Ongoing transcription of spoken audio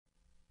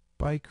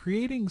By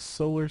creating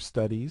solar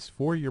studies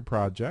for your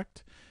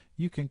project,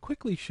 you can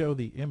quickly show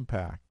the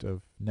impact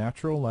of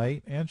natural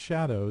light and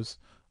shadows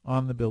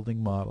on the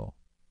building model.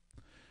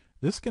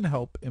 This can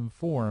help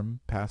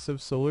inform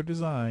passive solar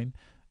design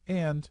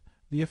and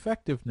the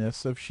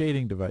effectiveness of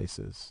shading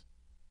devices.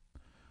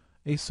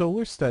 A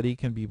solar study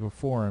can be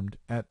performed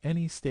at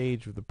any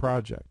stage of the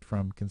project,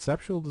 from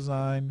conceptual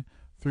design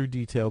through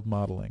detailed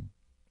modeling.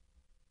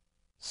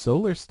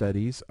 Solar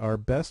studies are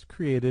best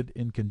created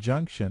in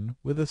conjunction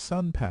with a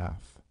sun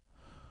path.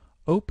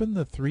 Open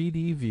the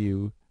 3D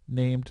view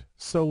named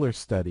Solar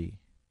Study.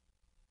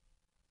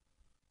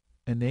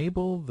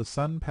 Enable the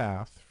sun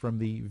path from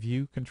the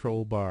View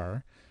control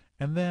bar,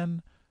 and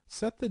then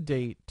set the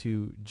date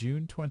to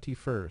June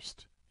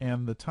 21st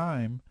and the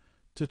time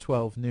to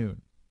 12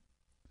 noon.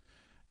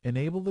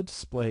 Enable the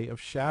display of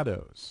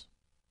shadows.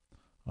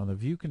 On the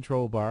View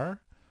control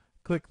bar,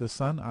 click the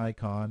sun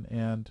icon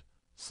and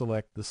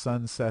select the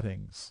sun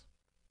settings.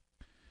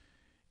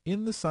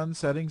 In the sun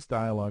settings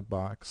dialog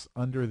box,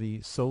 under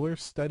the Solar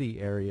Study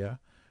area,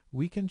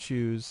 we can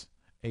choose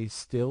a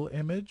still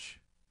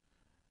image,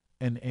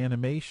 an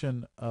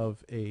animation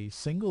of a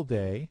single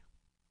day,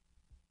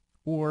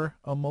 or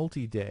a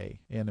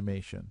multi-day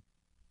animation.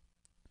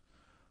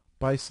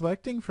 By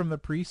selecting from the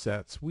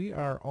presets, we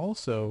are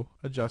also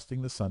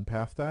adjusting the sun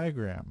path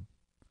diagram.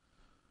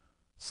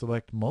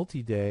 Select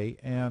multi-day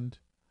and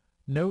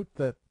note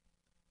that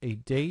a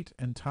date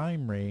and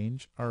time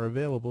range are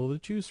available to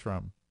choose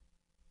from.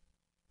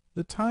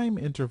 The time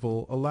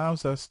interval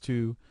allows us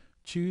to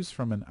choose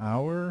from an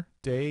hour,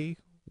 day,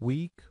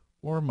 week,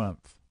 or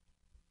month.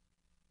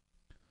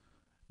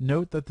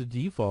 Note that the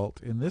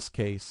default, in this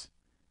case,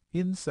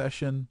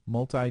 in-session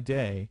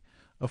multi-day,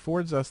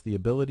 affords us the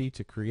ability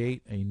to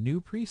create a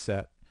new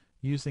preset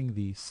using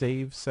the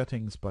Save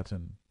Settings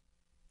button.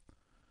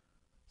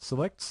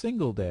 Select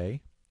Single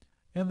Day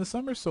and the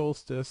Summer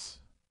Solstice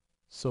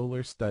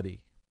Solar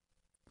Study.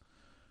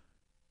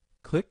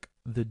 Click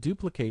the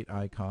duplicate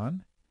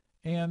icon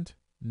and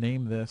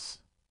name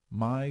this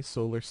My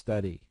Solar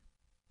Study.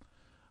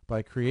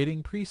 By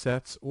creating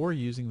presets or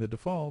using the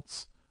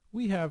defaults,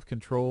 we have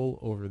control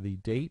over the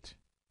date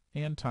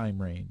and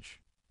time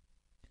range.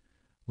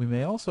 We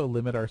may also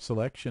limit our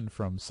selection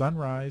from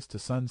sunrise to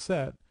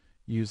sunset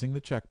using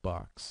the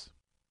checkbox.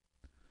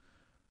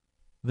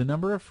 The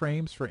number of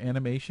frames for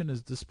animation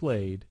is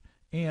displayed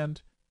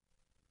and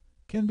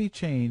can be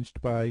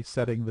changed by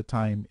setting the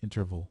time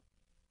interval.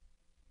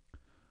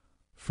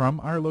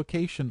 From our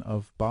location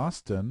of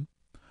Boston,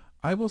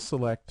 I will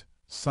select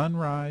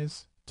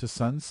sunrise to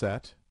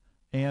sunset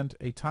and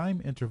a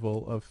time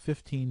interval of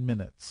 15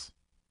 minutes.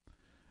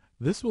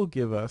 This will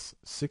give us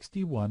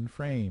 61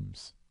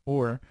 frames,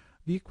 or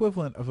the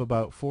equivalent of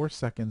about 4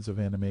 seconds of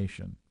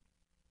animation.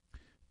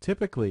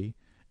 Typically,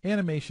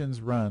 animations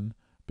run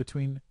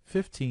between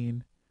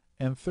 15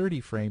 and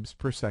 30 frames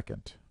per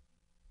second.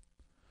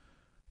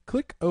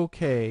 Click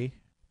OK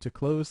to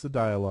close the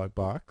dialog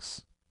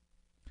box.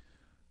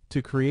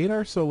 To create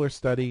our solar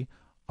study,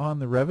 on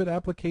the Revit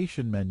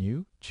application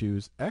menu,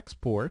 choose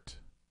Export,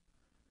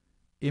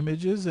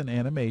 Images and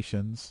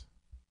Animations,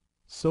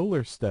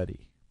 Solar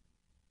Study.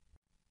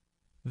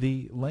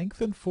 The Length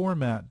and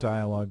Format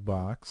dialog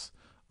box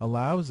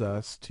allows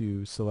us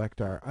to select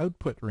our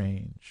output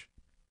range.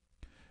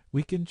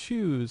 We can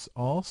choose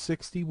all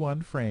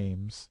 61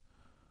 frames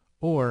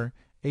or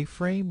a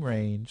frame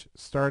range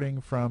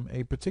starting from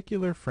a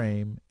particular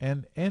frame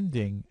and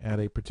ending at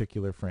a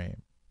particular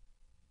frame.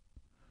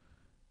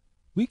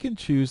 We can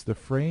choose the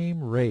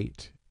frame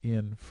rate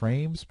in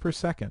frames per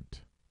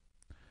second.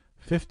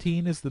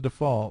 15 is the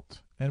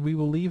default, and we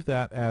will leave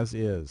that as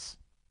is.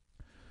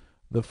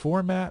 The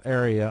format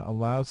area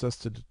allows us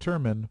to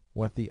determine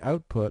what the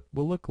output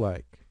will look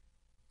like.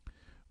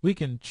 We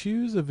can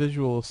choose a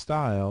visual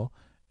style,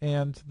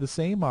 and the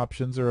same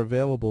options are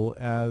available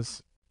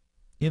as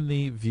in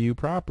the View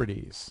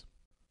Properties.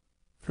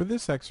 For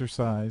this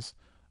exercise,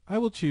 I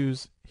will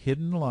choose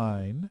Hidden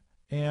Line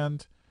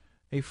and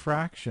a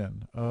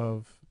fraction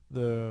of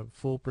the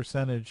full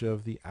percentage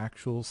of the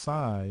actual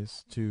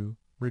size to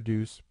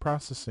reduce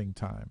processing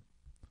time.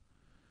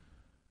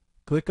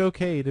 Click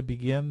OK to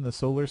begin the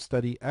Solar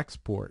Study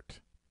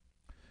export.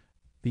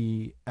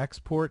 The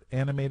Export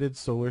Animated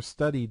Solar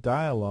Study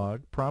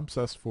dialog prompts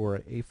us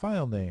for a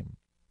file name.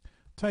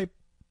 Type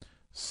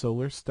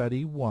Solar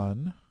Study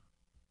 1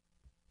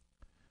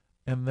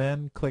 and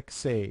then click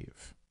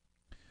Save.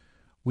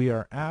 We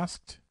are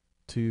asked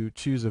to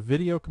choose a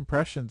video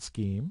compression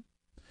scheme.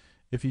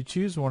 If you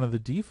choose one of the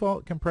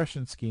default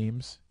compression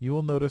schemes, you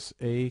will notice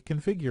a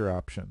Configure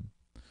option.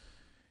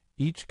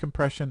 Each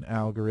compression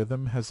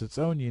algorithm has its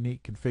own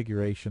unique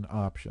configuration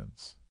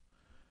options.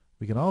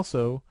 We can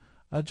also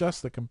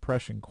adjust the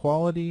compression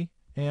quality,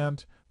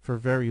 and for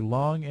very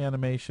long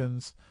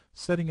animations,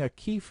 setting a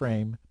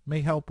keyframe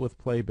may help with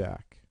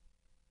playback.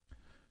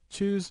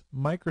 Choose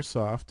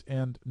Microsoft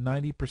and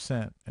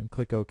 90% and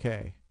click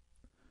OK.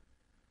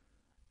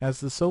 As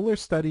the solar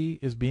study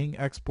is being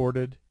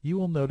exported, you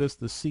will notice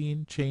the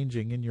scene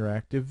changing in your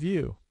active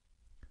view.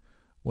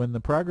 When the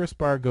progress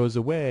bar goes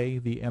away,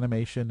 the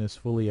animation is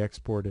fully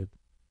exported.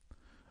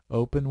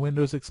 Open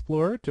Windows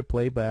Explorer to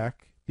play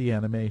back the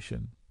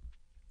animation.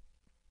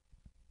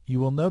 You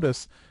will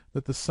notice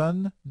that the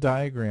sun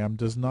diagram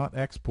does not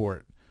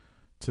export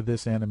to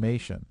this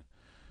animation,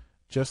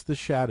 just the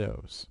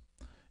shadows.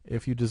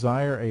 If you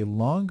desire a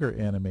longer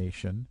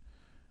animation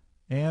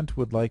and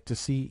would like to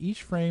see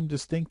each frame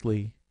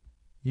distinctly,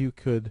 you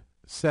could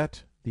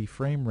set the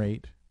frame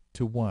rate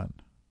to 1.